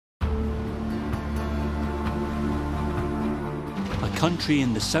country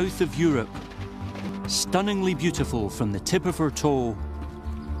in the south of Europe, stunningly beautiful from the tip of her toe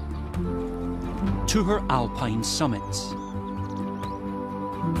to her alpine summits.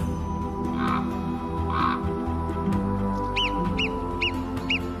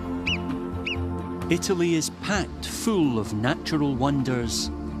 Italy is packed full of natural wonders,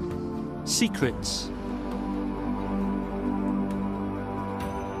 secrets,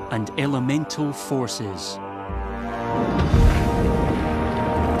 and elemental forces.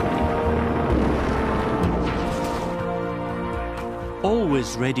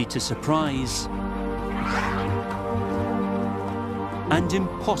 Always ready to surprise and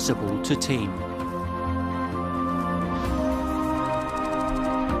impossible to tame.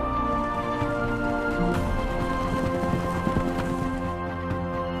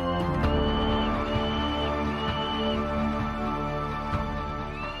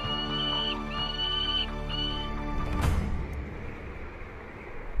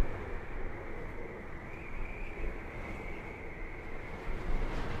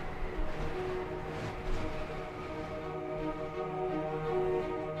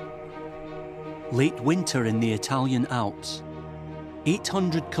 Late winter in the Italian Alps.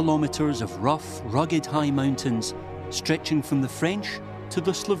 800 kilometers of rough, rugged high mountains stretching from the French to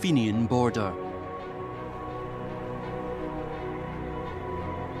the Slovenian border.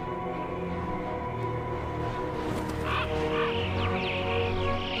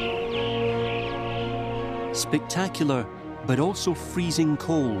 Spectacular, but also freezing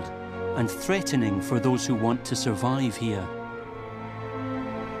cold and threatening for those who want to survive here.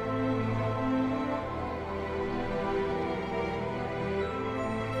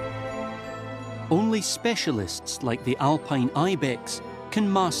 Only specialists like the alpine ibex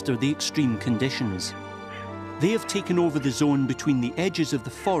can master the extreme conditions. They have taken over the zone between the edges of the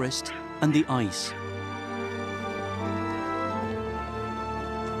forest and the ice.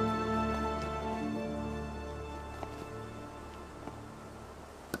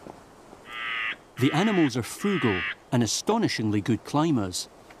 The animals are frugal and astonishingly good climbers.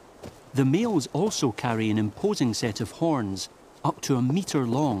 The males also carry an imposing set of horns, up to a metre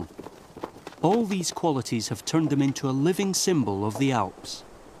long. All these qualities have turned them into a living symbol of the Alps.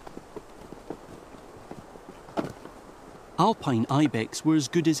 Alpine ibex were as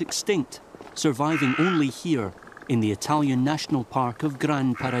good as extinct, surviving only here in the Italian National Park of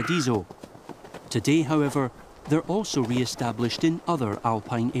Gran Paradiso. Today, however, they're also re-established in other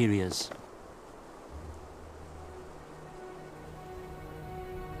alpine areas.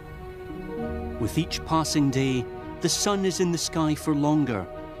 With each passing day, the sun is in the sky for longer,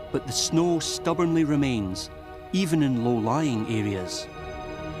 but the snow stubbornly remains, even in low-lying areas.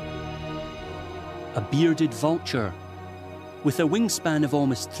 A bearded vulture. With a wingspan of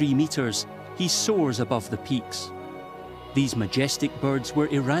almost 3 meters, he soars above the peaks. These majestic birds were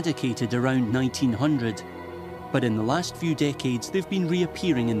eradicated around 1900, but in the last few decades they've been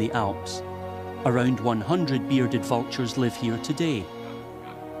reappearing in the Alps. Around 100 bearded vultures live here today.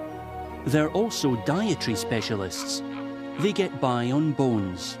 They're also dietary specialists. They get by on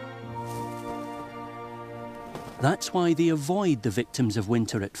bones. That's why they avoid the victims of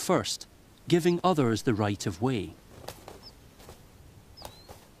winter at first, giving others the right of way.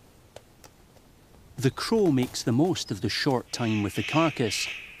 The crow makes the most of the short time with the carcass.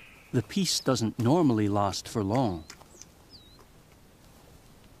 The peace doesn't normally last for long.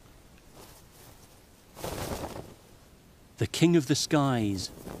 The king of the skies,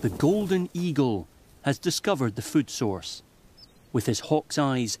 the golden eagle, has discovered the food source. With his hawk's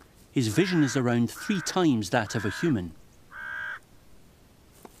eyes, his vision is around 3 times that of a human.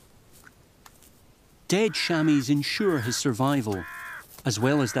 Dead chamois ensure his survival, as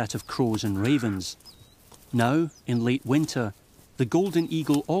well as that of crows and ravens. Now, in late winter, the golden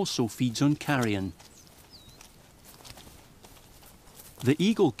eagle also feeds on carrion. The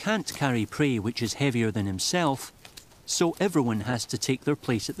eagle can't carry prey which is heavier than himself, so everyone has to take their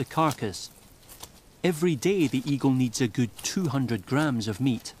place at the carcass. Every day the eagle needs a good 200 grams of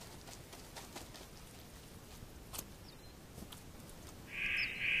meat.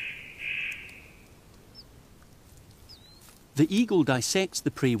 The eagle dissects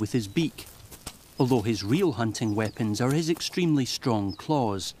the prey with his beak, although his real hunting weapons are his extremely strong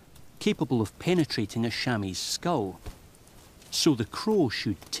claws, capable of penetrating a chamois' skull. So the crow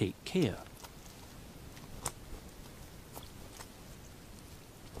should take care.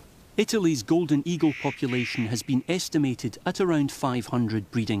 Italy's golden eagle population has been estimated at around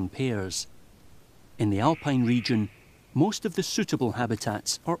 500 breeding pairs. In the alpine region, most of the suitable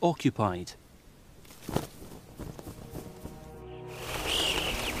habitats are occupied.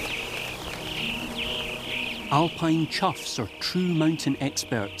 Alpine choughs are true mountain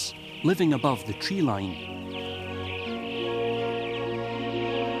experts, living above the tree line.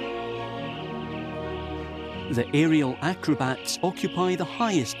 The aerial acrobats occupy the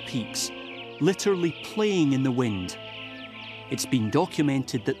highest peaks, literally playing in the wind. It's been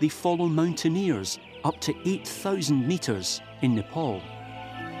documented that they follow mountaineers up to 8,000 metres in Nepal.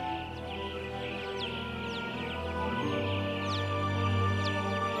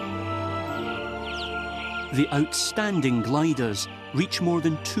 The outstanding gliders reach more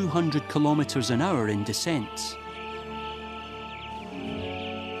than 200 kilometres an hour in descents.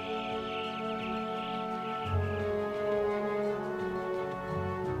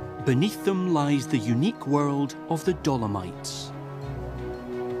 Beneath them lies the unique world of the Dolomites.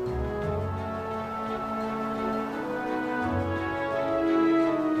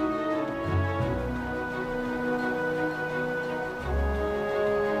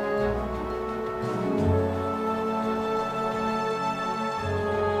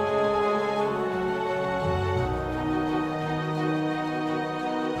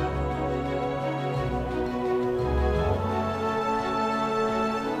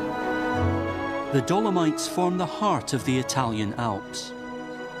 The Dolomites form the heart of the Italian Alps.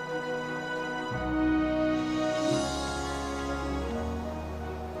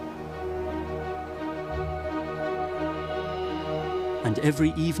 And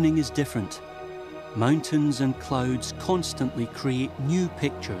every evening is different. Mountains and clouds constantly create new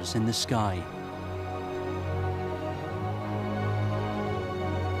pictures in the sky.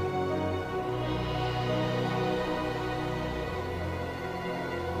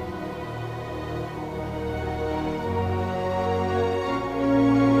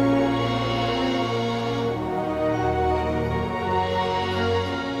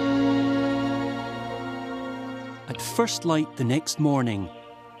 At first light the next morning,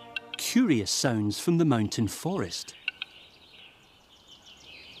 curious sounds from the mountain forest.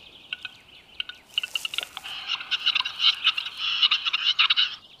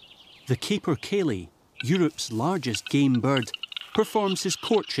 The capercaillie, Europe's largest game bird, performs his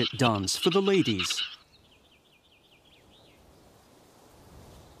courtship dance for the ladies.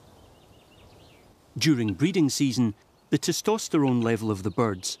 During breeding season, the testosterone level of the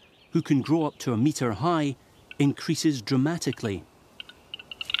birds, who can grow up to a metre high, increases dramatically.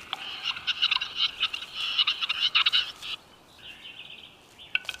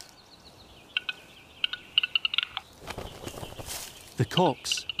 The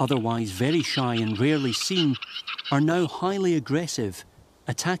cocks, otherwise very shy and rarely seen, are now highly aggressive,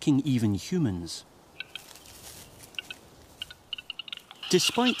 attacking even humans.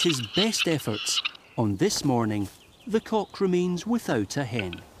 Despite his best efforts, on this morning, the cock remains without a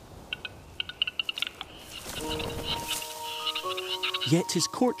hen. Yet his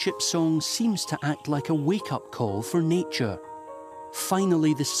courtship song seems to act like a wake-up call for nature.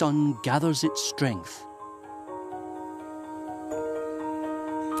 Finally, the sun gathers its strength.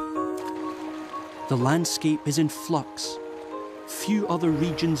 The landscape is in flux. Few other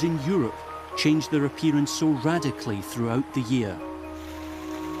regions in Europe change their appearance so radically throughout the year.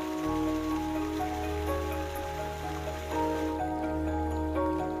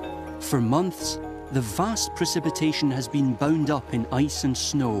 For months, the vast precipitation has been bound up in ice and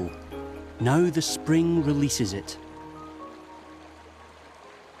snow. Now the spring releases it.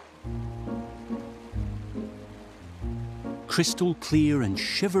 Crystal clear and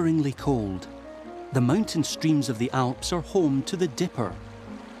shiveringly cold, the mountain streams of the Alps are home to the Dipper.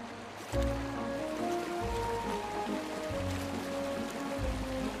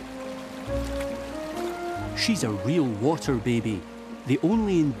 She's a real water baby, the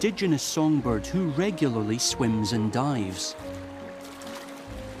only indigenous songbird who regularly swims and dives.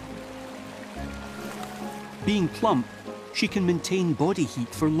 Being plump, she can maintain body heat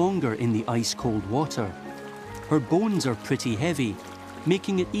for longer in the ice-cold water. Her bones are pretty heavy,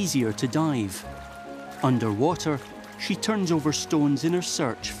 making it easier to dive. Underwater, she turns over stones in her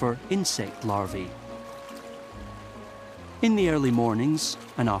search for insect larvae. In the early mornings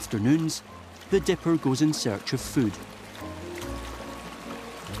and afternoons, the Dipper goes in search of food.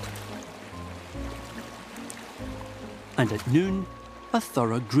 And at noon, a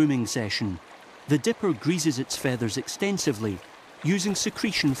thorough grooming session. The Dipper greases its feathers extensively, using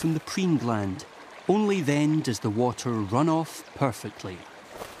secretion from the preen gland. Only then does the water run off perfectly.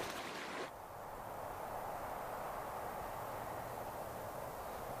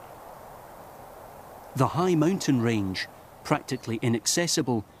 The high mountain range, practically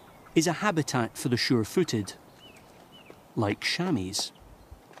inaccessible, is a habitat for the sure-footed, like chamois.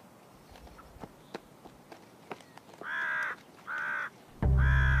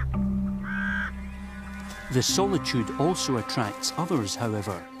 The solitude also attracts others,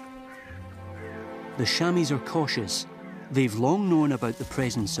 however. The chamois are cautious. They've long known about the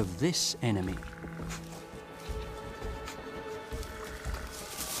presence of this enemy.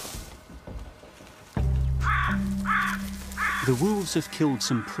 The wolves have killed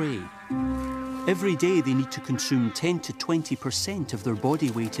some prey. Every day they need to consume 10 to 20% of their body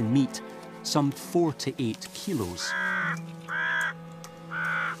weight in meat, some 4 to 8 kilos.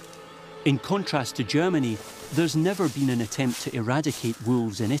 In contrast to Germany, there's never been an attempt to eradicate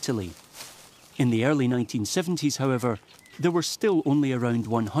wolves in Italy. In the early 1970s, however, there were still only around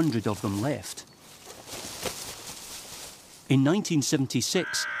 100 of them left. In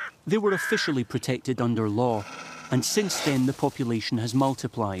 1976, they were officially protected under law, and since then the population has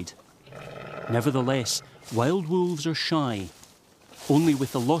multiplied. Nevertheless, wild wolves are shy. Only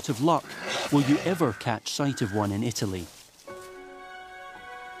with a lot of luck will you ever catch sight of one in Italy.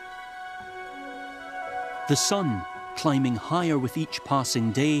 The sun, climbing higher with each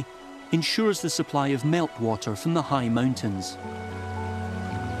passing day, ensures the supply of meltwater from the high mountains.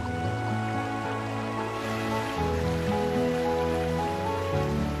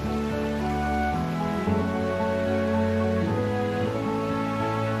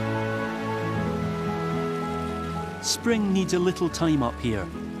 Spring needs a little time up here.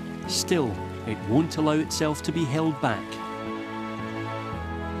 Still, it won't allow itself to be held back.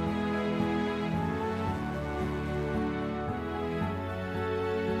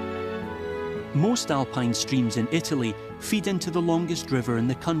 Most alpine streams in Italy feed into the longest river in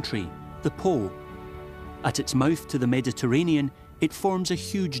the country, the Po. At its mouth to the Mediterranean, it forms a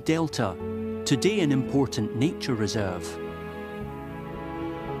huge delta, today an important nature reserve.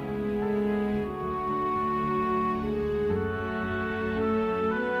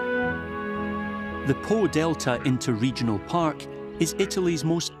 The Po Delta Interregional Park is Italy's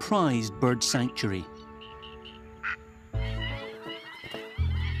most prized bird sanctuary.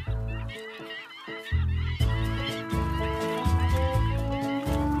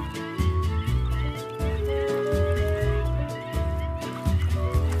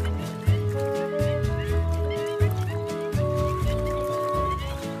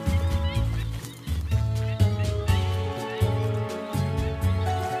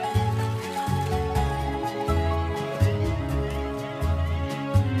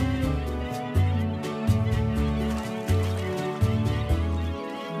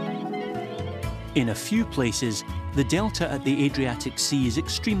 In a few places, the delta at the Adriatic Sea is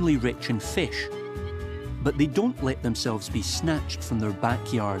extremely rich in fish. But they don't let themselves be snatched from their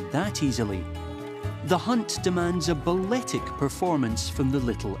backyard that easily. The hunt demands a balletic performance from the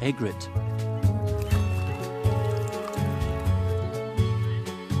little egret.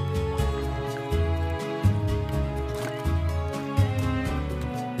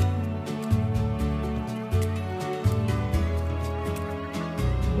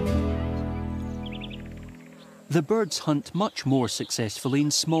 The birds hunt much more successfully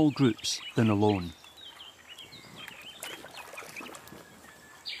in small groups than alone.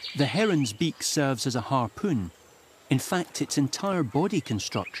 The heron's beak serves as a harpoon. In fact, its entire body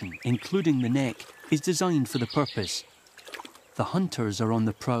construction, including the neck, is designed for the purpose. The hunters are on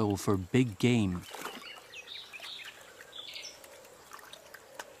the prowl for big game.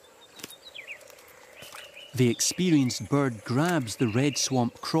 The experienced bird grabs the red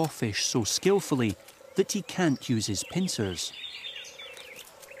swamp crawfish so skillfully that he can't use his pincers.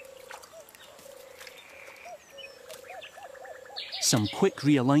 Some quick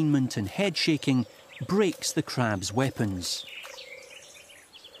realignment and head shaking breaks the crab's weapons.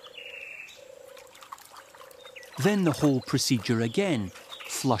 Then the whole procedure again.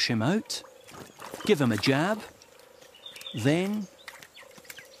 Flush him out, give him a jab, then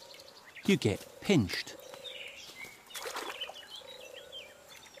you get pinched.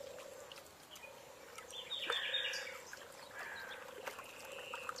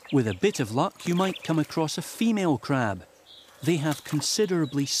 With a bit of luck, you might come across a female crab. They have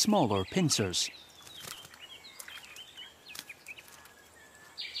considerably smaller pincers.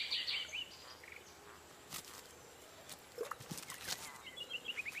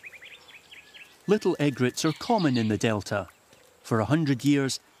 Little egrets are common in the delta. For 100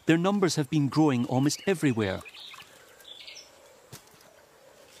 years, their numbers have been growing almost everywhere.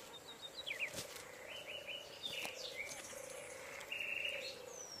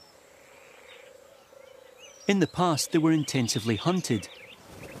 In the past, they were intensively hunted.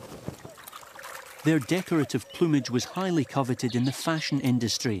 Their decorative plumage was highly coveted in the fashion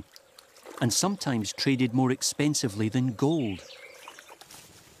industry and sometimes traded more expensively than gold.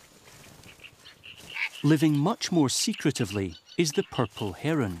 Living much more secretively is the purple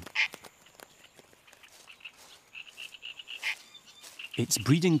heron. its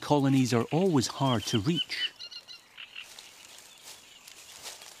breeding colonies are always hard to reach.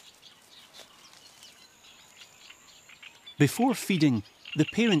 Before feeding, the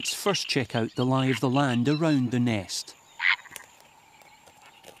parents first check out the lie of the land around the nest.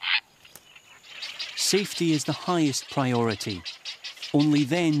 Safety is the highest priority. Only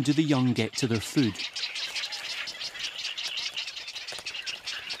then do the young get to their food.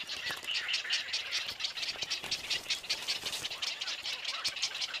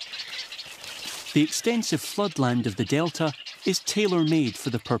 The extensive floodland of the delta is tailor-made for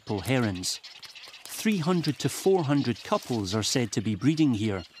the purple herons. 300 to 400 couples are said to be breeding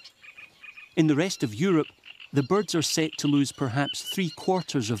here. In the rest of Europe, the birds are set to lose perhaps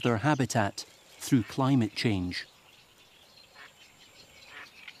 3/4 of their habitat through climate change.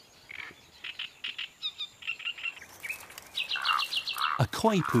 A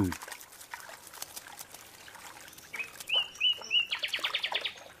coypu.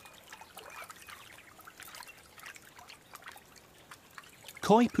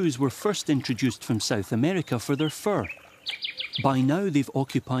 Coypus were first introduced from South America for their fur. By now they've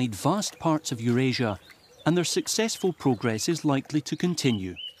occupied vast parts of Eurasia, and their successful progress is likely to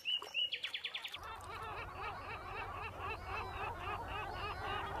continue.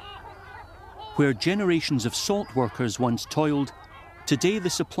 Where generations of salt workers once toiled, today the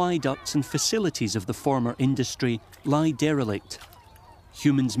supply ducts and facilities of the former industry lie derelict.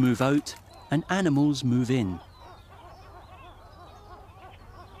 Humans move out and animals move in.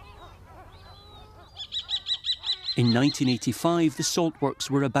 In 1985, the saltworks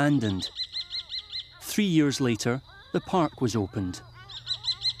were abandoned. 3 years later, the park was opened.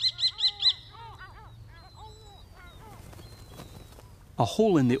 A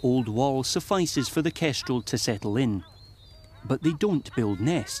hole in the old wall suffices for the kestrel to settle in, but they don't build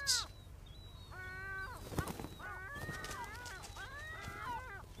nests.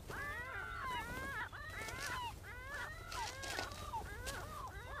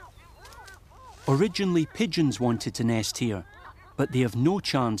 Originally, pigeons wanted to nest here, but they have no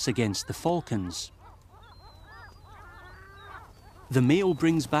chance against the falcons. The male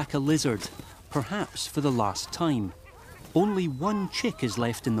brings back a lizard, perhaps for the last time. Only one chick is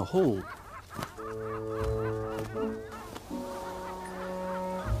left in the hole.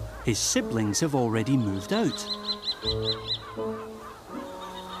 His siblings have already moved out.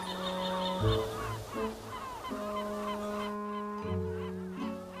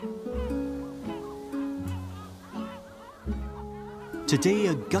 Today,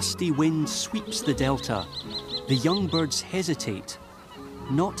 a gusty wind sweeps the delta. The young birds hesitate.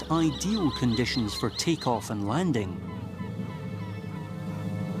 Not ideal conditions for takeoff and landing.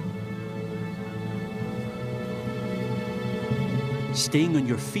 Staying on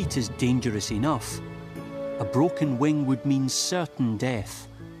your feet is dangerous enough. A broken wing would mean certain death.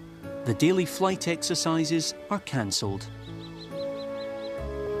 The daily flight exercises are cancelled.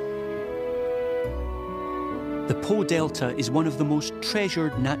 The Po Delta is one of the most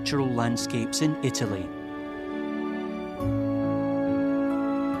treasured natural landscapes in Italy.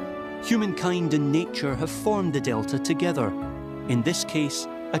 Humankind and nature have formed the delta together. In this case,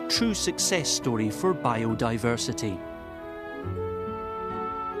 a true success story for biodiversity.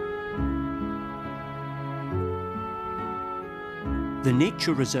 The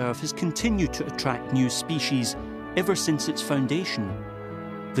nature reserve has continued to attract new species ever since its foundation.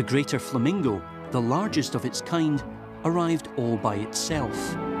 The greater flamingo, the largest of its kind, arrived all by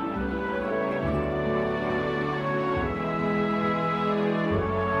itself.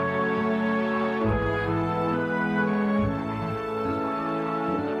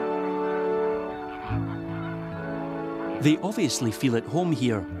 They obviously feel at home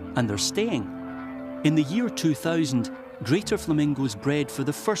here, and they're staying. In the year 2000, greater flamingos bred for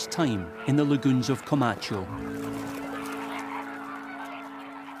the first time in the lagoons of Comacchio.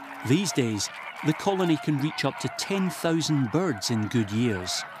 These days, the colony can reach up to 10,000 birds in good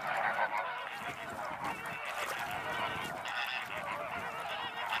years.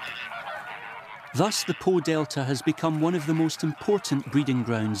 Thus, the Po Delta has become one of the most important breeding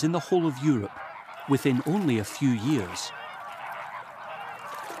grounds in the whole of Europe, within only a few years.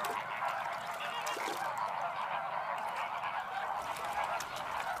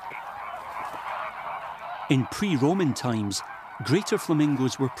 In pre-Roman times, greater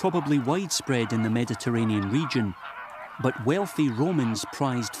flamingos were probably widespread in the Mediterranean region, but wealthy Romans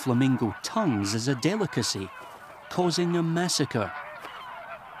prized flamingo tongues as a delicacy, causing a massacre.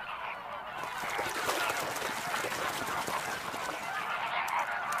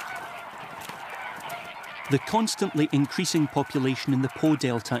 The constantly increasing population in the Po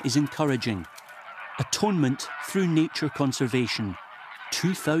Delta is encouraging. Atonement through nature conservation.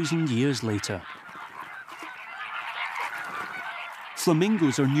 2,000 years later.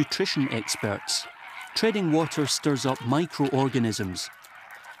 Flamingos are nutrition experts. Treading water stirs up microorganisms.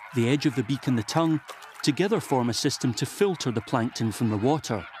 The edge of the beak and the tongue together form a system to filter the plankton from the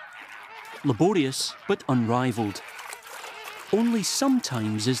water. Laborious, but unrivaled. Only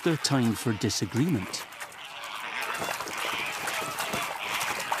sometimes is there time for disagreement.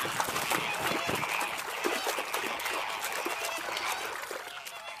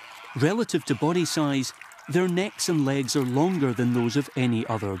 Relative to body size, their necks and legs are longer than those of any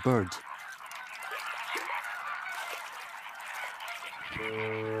other bird.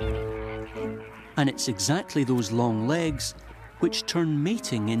 And it's exactly those long legs which turn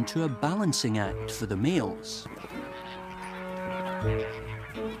mating into a balancing act for the males.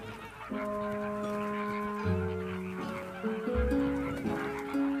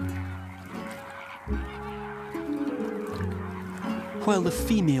 While the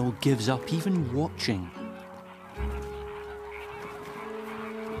female gives up even watching.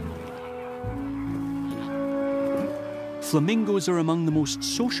 Flamingos are among the most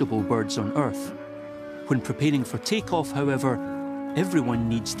sociable birds on Earth. When preparing for takeoff, however, everyone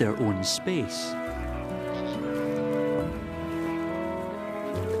needs their own space.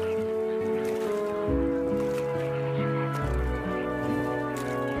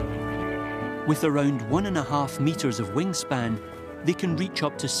 With around 1.5 meters of wingspan, they can reach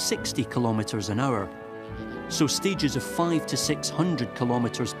up to 60 kilometers an hour. So stages of 500 to 600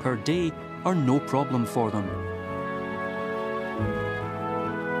 kilometers per day are no problem for them.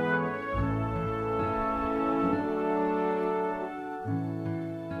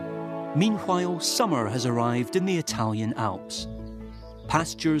 Meanwhile, summer has arrived in the Italian Alps.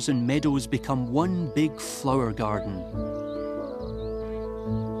 Pastures and meadows become one big flower garden.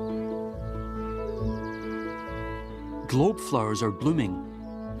 Globe flowers are blooming,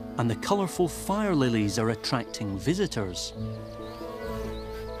 and the colourful fire lilies are attracting visitors.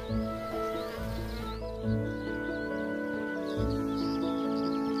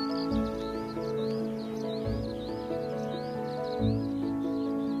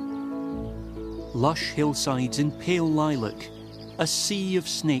 Lush hillsides in pale lilac, a sea of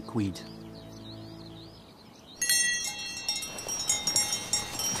snakeweed.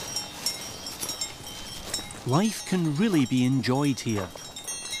 Life can really be enjoyed here.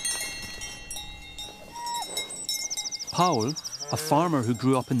 Paul, a farmer who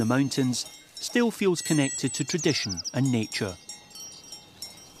grew up in the mountains, still feels connected to tradition and nature.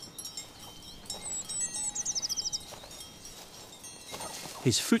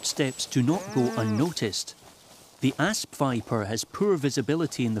 His footsteps do not go unnoticed. The asp viper has poor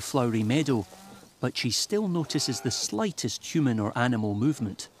visibility in the flowery meadow, but she still notices the slightest human or animal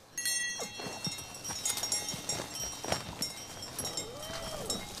movement.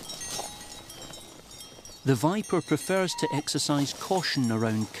 The viper prefers to exercise caution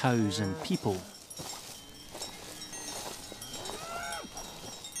around cows and people.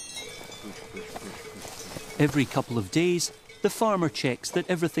 Every couple of days, the farmer checks that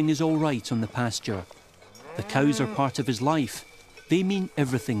everything is all right on the pasture. The cows are part of his life. They mean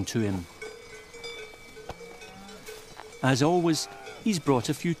everything to him. As always, he's brought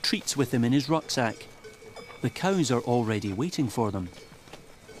a few treats with him in his rucksack. The cows are already waiting for them.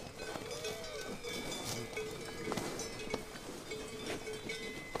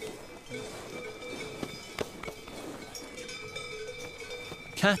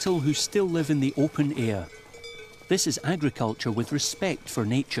 Cattle who still live in the open air. This is agriculture with respect for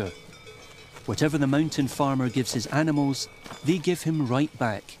nature. Whatever the mountain farmer gives his animals, they give him right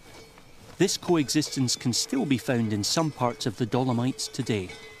back. This coexistence can still be found in some parts of the Dolomites today.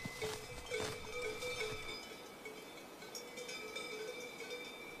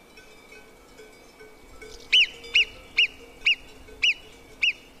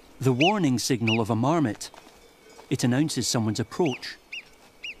 The warning signal of a marmot. It announces someone's approach.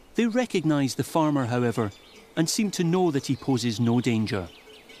 They recognise the farmer, however, and seem to know that he poses no danger.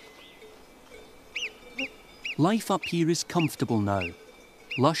 Life up here is comfortable now.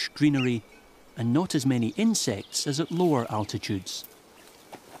 Lush greenery and not as many insects as at lower altitudes.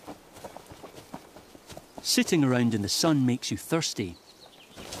 Sitting around in the sun makes you thirsty.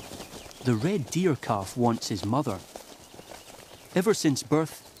 The red deer calf wants his mother. Ever since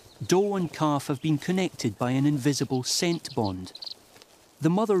birth, doe and calf have been connected by an invisible scent bond. The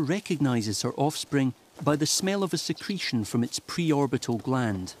mother recognises her offspring by the smell of a secretion from its preorbital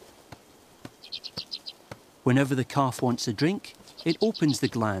gland. Whenever the calf wants a drink, it opens the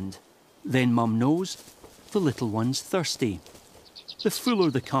gland. Then mum knows the little one's thirsty. The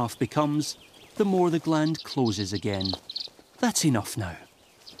fuller the calf becomes, the more the gland closes again. That's enough now.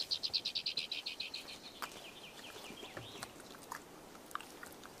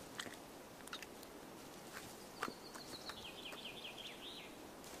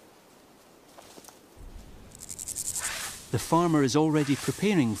 The farmer is already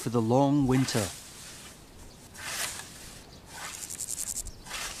preparing for the long winter.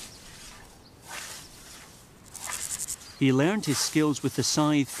 He learned his skills with the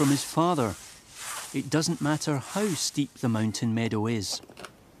scythe from his father. It doesn't matter how steep the mountain meadow is.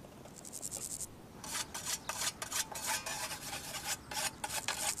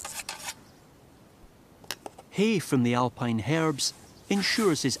 Hay from the alpine herbs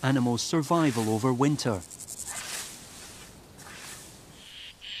ensures his animals' survival over winter.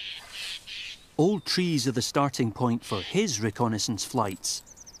 Old trees are the starting point for his reconnaissance flights.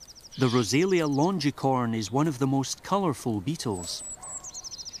 The Rosalia longicorn is one of the most colourful beetles.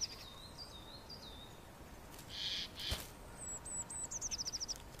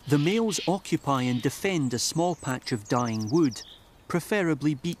 The males occupy and defend a small patch of dying wood,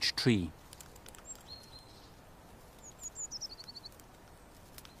 preferably beech tree.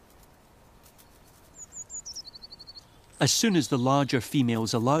 As soon as the larger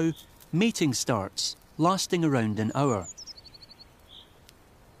females allow, mating starts, lasting around an hour.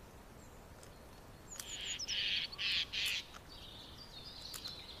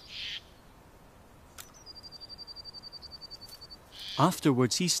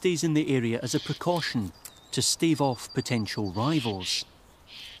 Afterwards, he stays in the area as a precaution to stave off potential rivals.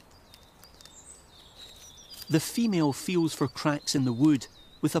 The female feels for cracks in the wood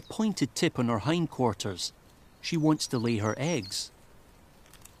with a pointed tip on her hindquarters. She wants to lay her eggs.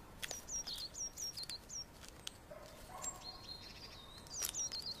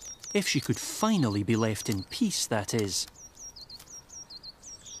 If she could finally be left in peace, that is.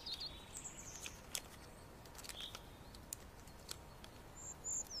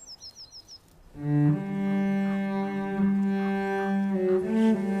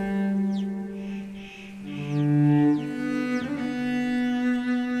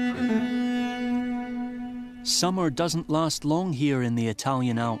 Summer doesn't last long here in the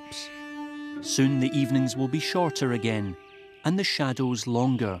Italian Alps. Soon the evenings will be shorter again, and the shadows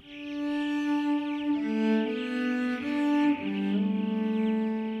longer.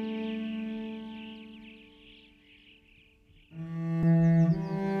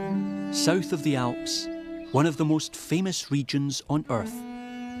 South of the Alps, one of the most famous regions on Earth.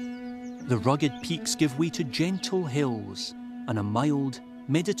 The rugged peaks give way to gentle hills and a mild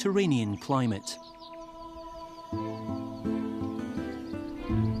Mediterranean climate.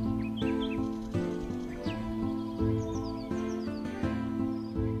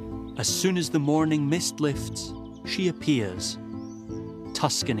 As soon as the morning mist lifts, she appears.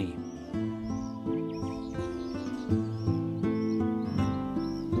 Tuscany.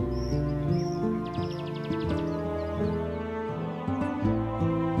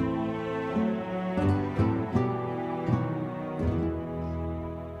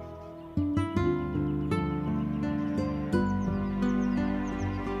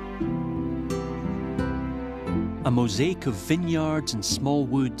 A mosaic of vineyards and small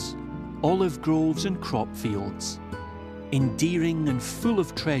woods, olive groves and crop fields, endearing and full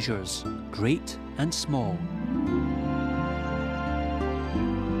of treasures, great and small.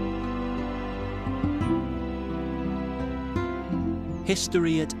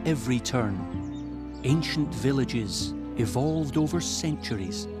 History at every turn, ancient villages evolved over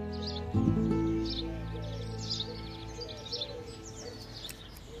centuries.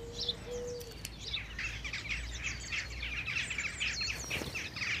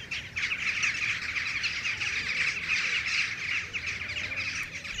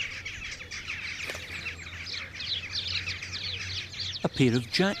 A pair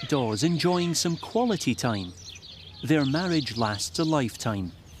of jackdaws enjoying some quality time. Their marriage lasts a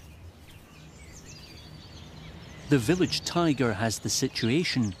lifetime. The village tiger has the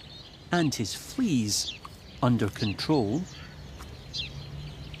situation and his fleas under control.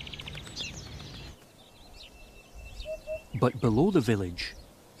 But below the village,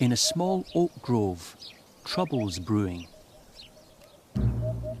 in a small oak grove, trouble's brewing.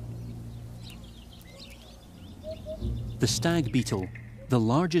 The stag beetle, the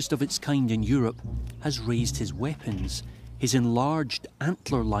largest of its kind in Europe, has raised his weapons, his enlarged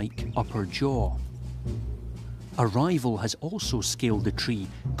antler-like upper jaw. A rival has also scaled the tree.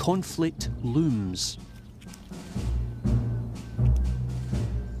 Conflict looms.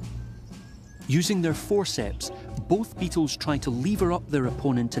 Using their forceps, both beetles try to lever up their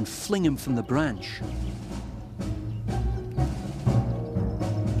opponent and fling him from the branch.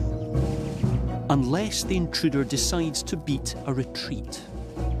 unless the intruder decides to beat a retreat.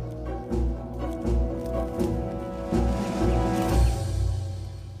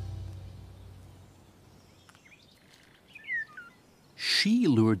 She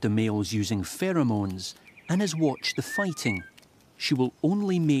lured the males using pheromones and has watched the fighting. She will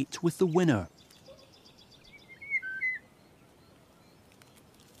only mate with the winner.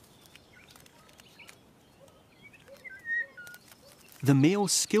 The male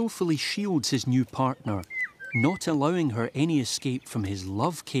skillfully shields his new partner, not allowing her any escape from his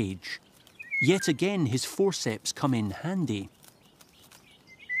love cage. Yet again, his forceps come in handy.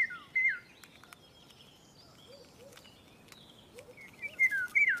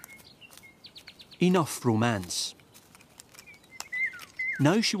 Enough romance.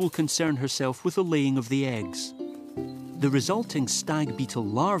 Now she will concern herself with the laying of the eggs. The resulting stag beetle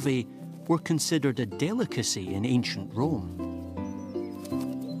larvae were considered a delicacy in ancient Rome.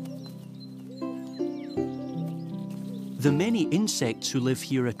 The many insects who live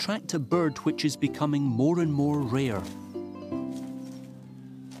here attract a bird which is becoming more and more rare.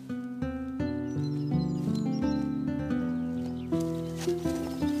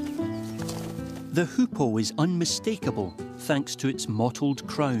 The hoopoe is unmistakable thanks to its mottled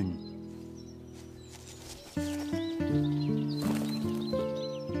crown.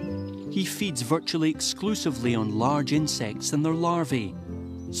 He feeds virtually exclusively on large insects and their larvae,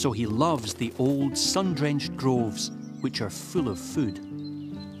 so he loves the old sun-drenched groves which are full of food.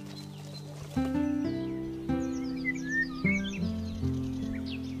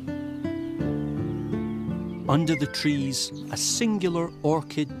 Under the trees, a singular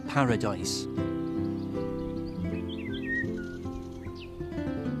orchid paradise.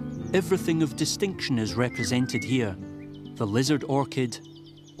 Everything of distinction is represented here: the lizard orchid,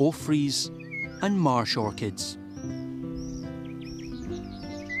 orphreys, and marsh orchids.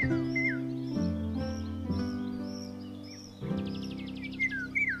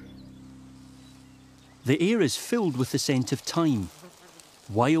 The air is filled with the scent of thyme.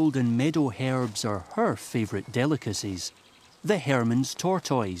 Wild and meadow herbs are her favourite delicacies. The Hermann's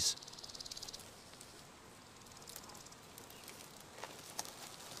tortoise.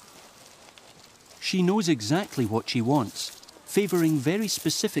 She knows exactly what she wants, favouring very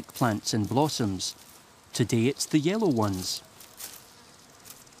specific plants and blossoms. Today it's the yellow ones.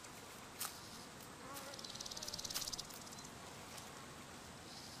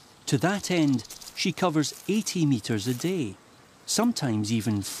 To that end, she covers 80 metres a day, sometimes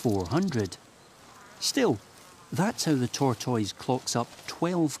even 400. Still, that's how the tortoise clocks up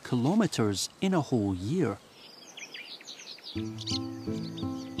 12 kilometres in a whole year.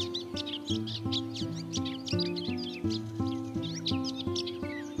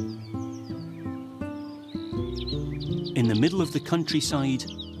 In the middle of the countryside,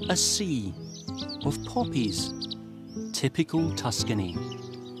 a sea of poppies, typical Tuscany.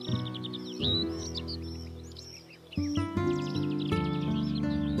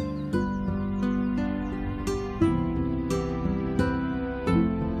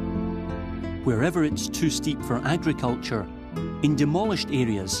 Wherever it's too steep for agriculture, in demolished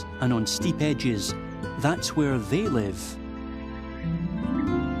areas and on steep edges, that's where they live.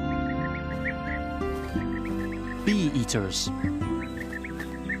 Bee eaters.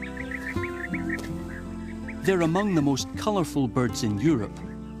 They're among the most colourful birds in Europe.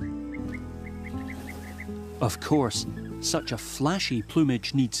 Of course, such a flashy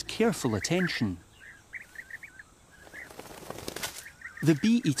plumage needs careful attention. The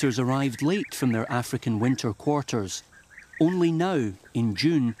bee eaters arrived late from their African winter quarters. Only now, in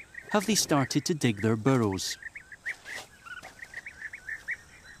June, have they started to dig their burrows.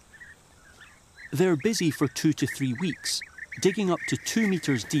 They're busy for 2 to 3 weeks, digging up to 2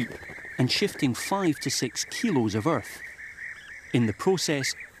 metres deep and shifting 5 to 6 kilos of earth. In the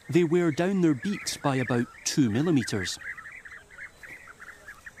process, they wear down their beaks by about 2 millimetres.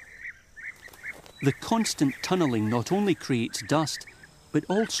 The constant tunnelling not only creates dust, but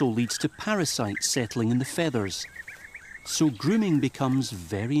also leads to parasites settling in the feathers. So grooming becomes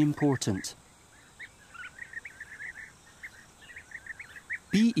very important.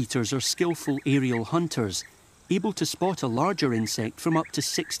 Bee eaters are skillful aerial hunters, able to spot a larger insect from up to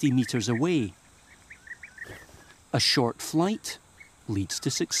 60 metres away. A short flight leads to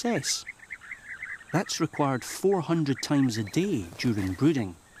success. That's required 400 times a day during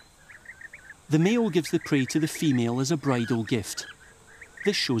brooding. The male gives the prey to the female as a bridal gift.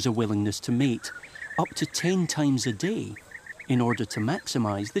 This shows a willingness to mate up to 10 times a day in order to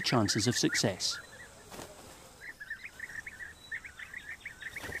maximise the chances of success.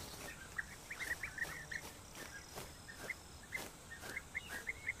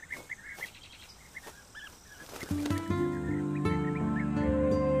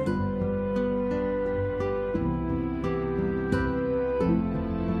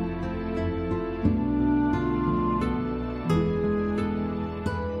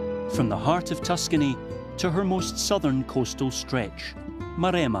 From the heart of Tuscany to her most southern coastal stretch,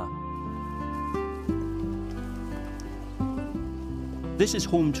 Maremma. This is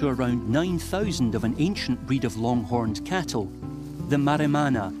home to around 9,000 of an ancient breed of longhorned cattle, the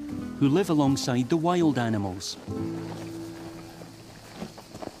Maremmana, who live alongside the wild animals.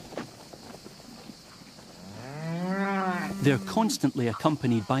 They're constantly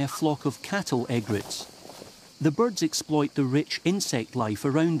accompanied by a flock of cattle egrets. The birds exploit the rich insect life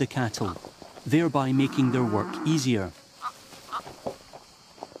around the cattle, thereby making their work easier.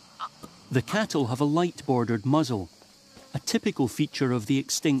 The cattle have a light-bordered muzzle, a typical feature of the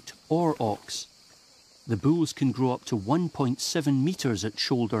extinct Ore ox. The bulls can grow up to 1.7 metres at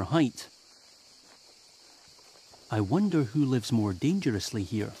shoulder height. I wonder who lives more dangerously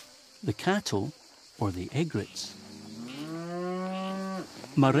here, the cattle or the egrets?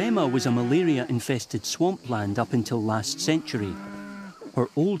 Maremma was a malaria-infested swampland up until last century. Her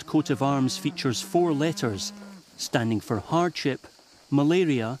old coat of arms features 4 letters, standing for hardship,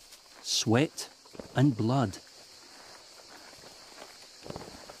 malaria, sweat and blood.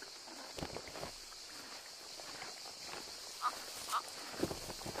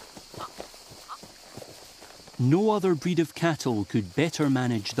 No other breed of cattle could better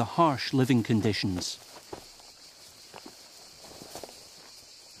manage the harsh living conditions.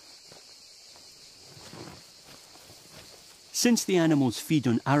 Since the animals feed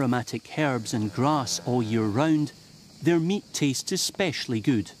on aromatic herbs and grass all year round, their meat tastes especially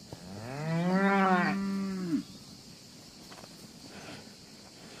good.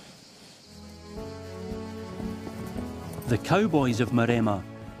 The cowboys of Maremma,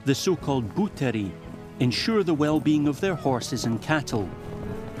 the so-called butteri, ensure the well-being of their horses and cattle.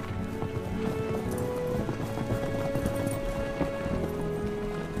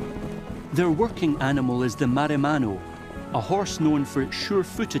 Their working animal is the Maremmano, a horse known for its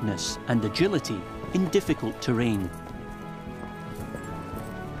sure-footedness and agility in difficult terrain.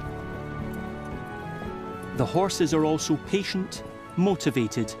 The horses are also patient,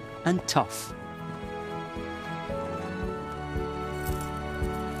 motivated and tough.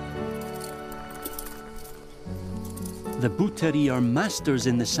 The butteri are masters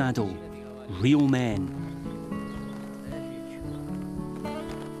in the saddle, real men.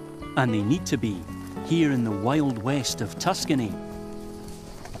 And they need to be, here in the wild west of Tuscany.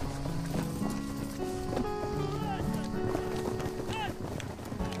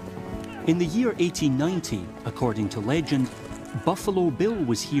 In the year 1890, according to legend, Buffalo Bill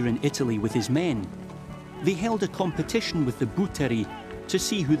was here in Italy with his men. They held a competition with the butteri to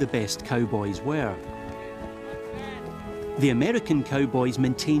see who the best cowboys were. The American cowboys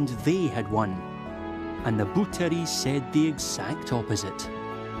maintained they had won, and the butteri said the exact opposite.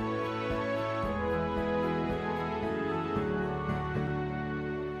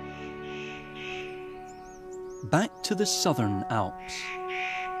 Back to the southern Alps.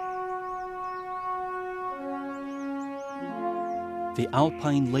 The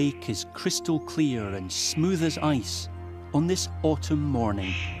alpine lake is crystal clear and smooth as ice on this autumn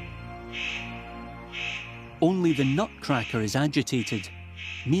morning. Only the nutcracker is agitated,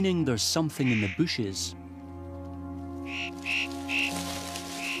 meaning there's something in the bushes.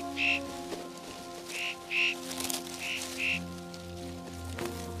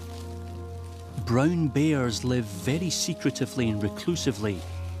 Brown bears live very secretively and reclusively,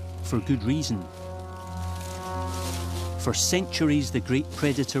 for good reason. For centuries, the great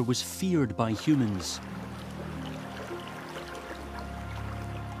predator was feared by humans.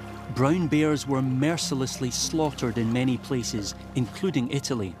 Brown bears were mercilessly slaughtered in many places, including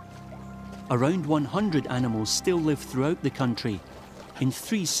Italy. Around 100 animals still live throughout the country, in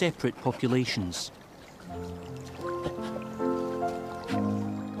 3 separate populations.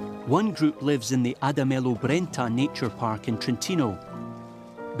 One group lives in the Adamello Brenta Nature Park in Trentino.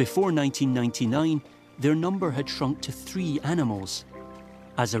 Before 1999, their number had shrunk to 3 animals.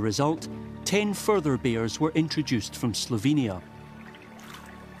 As a result, 10 further bears were introduced from Slovenia.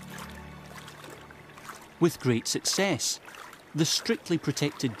 With great success, the strictly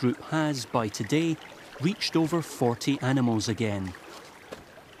protected group has, by today, reached over 40 animals again.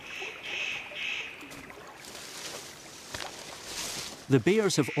 The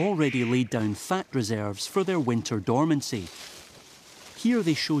bears have already laid down fat reserves for their winter dormancy. Here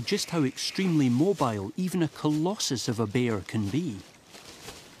they show just how extremely mobile even a colossus of a bear can be.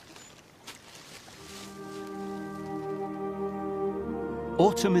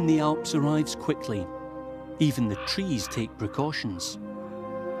 Autumn in the Alps arrives quickly. Even the trees take precautions.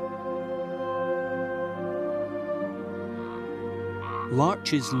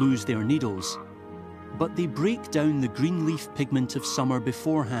 Larches lose their needles, but they break down the green leaf pigment of summer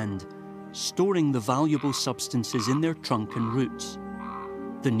beforehand, storing the valuable substances in their trunk and roots.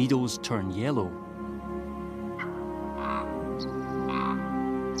 The needles turn yellow.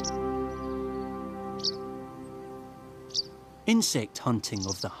 Insect hunting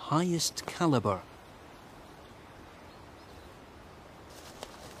of the highest caliber.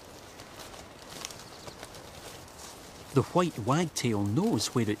 The white wagtail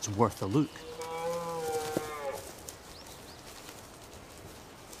knows where it's worth a look.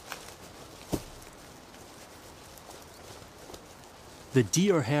 The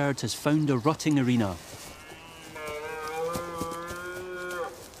deer herd has found a rutting arena.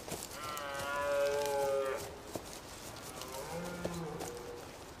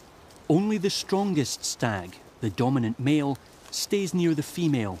 Only the strongest stag, the dominant male, stays near the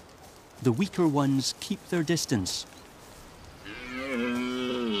female. The weaker ones keep their distance.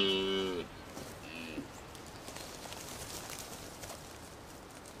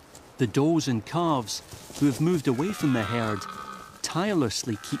 The does and calves, who have moved away from the herd,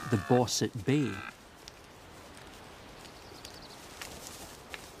 tirelessly keep the boss at bay.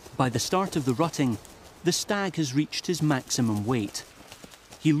 By the start of the rutting, the stag has reached his maximum weight.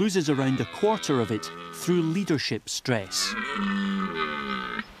 He loses around a quarter of it through leadership stress.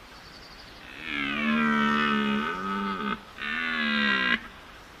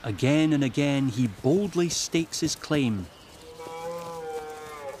 Again and again, he boldly stakes his claim.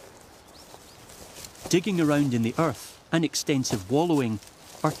 Digging around in the earth and extensive wallowing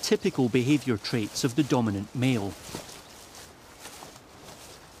are typical behaviour traits of the dominant male.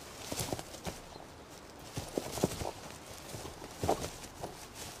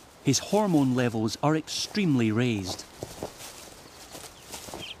 His hormone levels are extremely raised.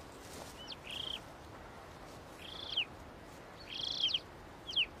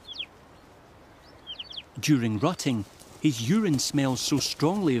 During rutting, his urine smells so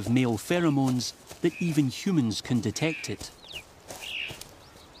strongly of male pheromones that even humans can detect it.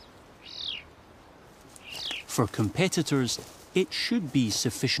 For competitors, it should be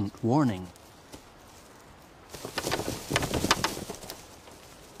sufficient warning.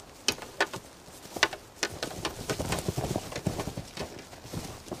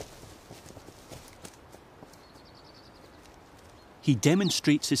 He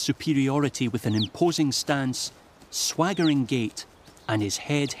demonstrates his superiority with an imposing stance, swaggering gait, and his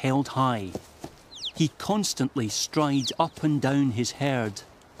head held high. He constantly strides up and down his herd,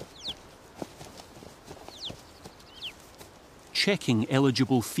 checking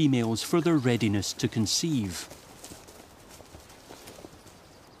eligible females for their readiness to conceive.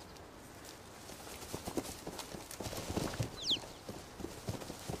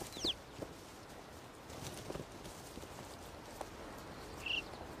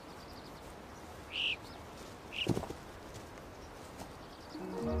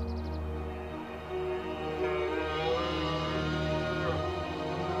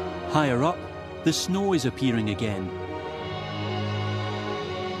 Higher up, the snow is appearing again.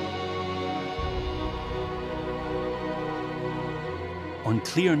 On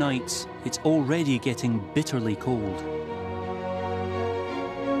clear nights, it's already getting bitterly cold.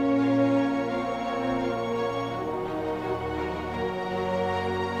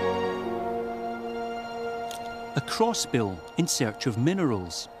 A crossbill in search of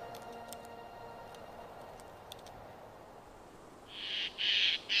minerals.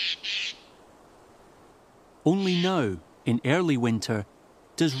 Only now, in early winter,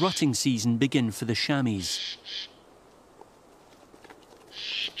 does rutting season begin for the chamois.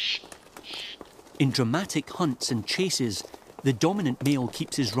 In dramatic hunts and chases, the dominant male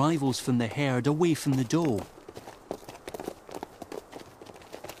keeps his rivals from the herd away from the doe.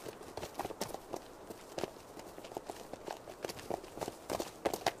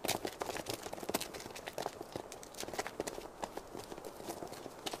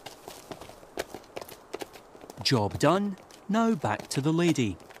 Job done, now back to the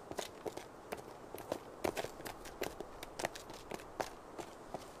lady.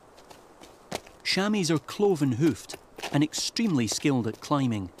 Chamois are cloven-hoofed and extremely skilled at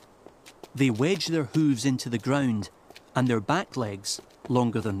climbing. They wedge their hooves into the ground, and their back legs,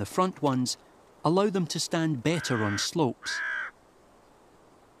 longer than the front ones, allow them to stand better on slopes.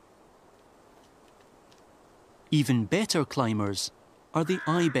 Even better climbers are the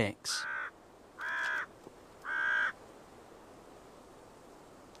ibex.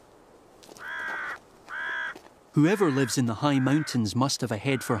 Whoever lives in the high mountains must have a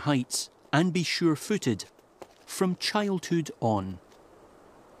head for heights and be sure-footed from childhood on.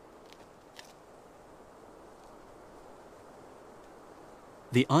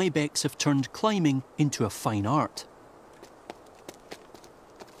 the ibex have turned climbing into a fine art.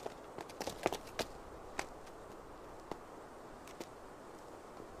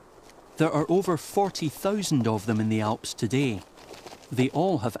 There are over 40,000 of them in the Alps today. They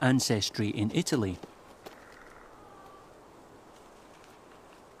all have ancestry in Italy.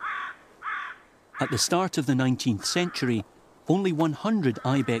 At the start of the 19th century, only 100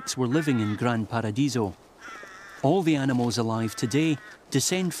 ibex were living in Gran Paradiso. All the animals alive today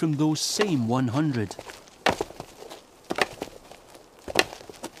descend from those same 100.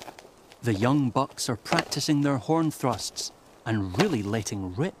 The young bucks are practicing their horn thrusts and really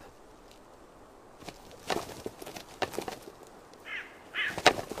letting rip.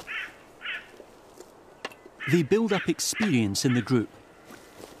 They build up experience in the group.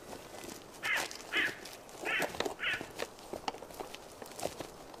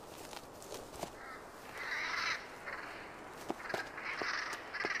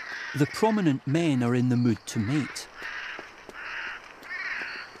 The prominent men are in the mood to mate.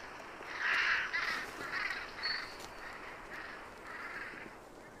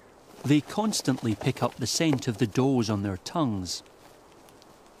 They constantly pick up the scent of the does on their tongues.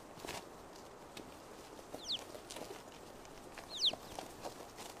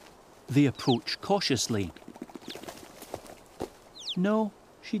 They approach cautiously. No,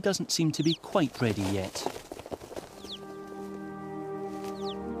 she doesn't seem to be quite ready yet.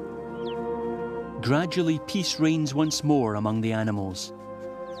 Gradually, peace reigns once more among the animals.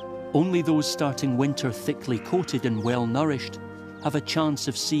 Only those starting winter thickly coated and well nourished have a chance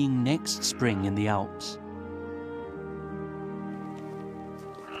of seeing next spring in the Alps.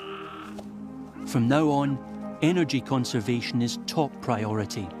 From now on, energy conservation is top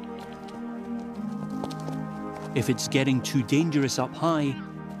priority. If it's getting too dangerous up high,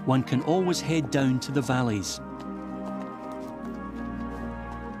 one can always head down to the valleys.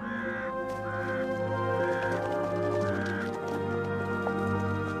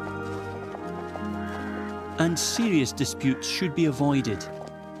 And serious disputes should be avoided.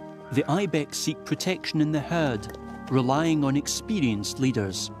 The ibex seek protection in the herd, relying on experienced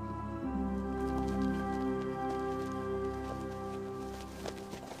leaders.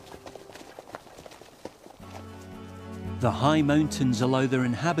 The high mountains allow their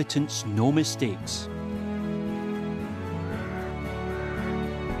inhabitants no mistakes.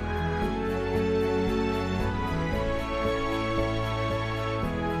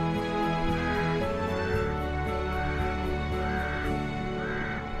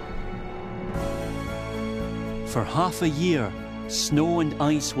 For half a year, snow and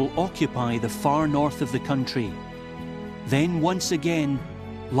ice will occupy the far north of the country. Then once again,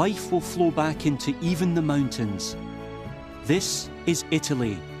 life will flow back into even the mountains. This is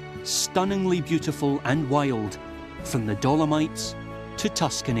Italy, stunningly beautiful and wild, from the Dolomites to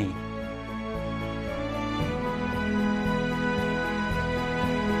Tuscany.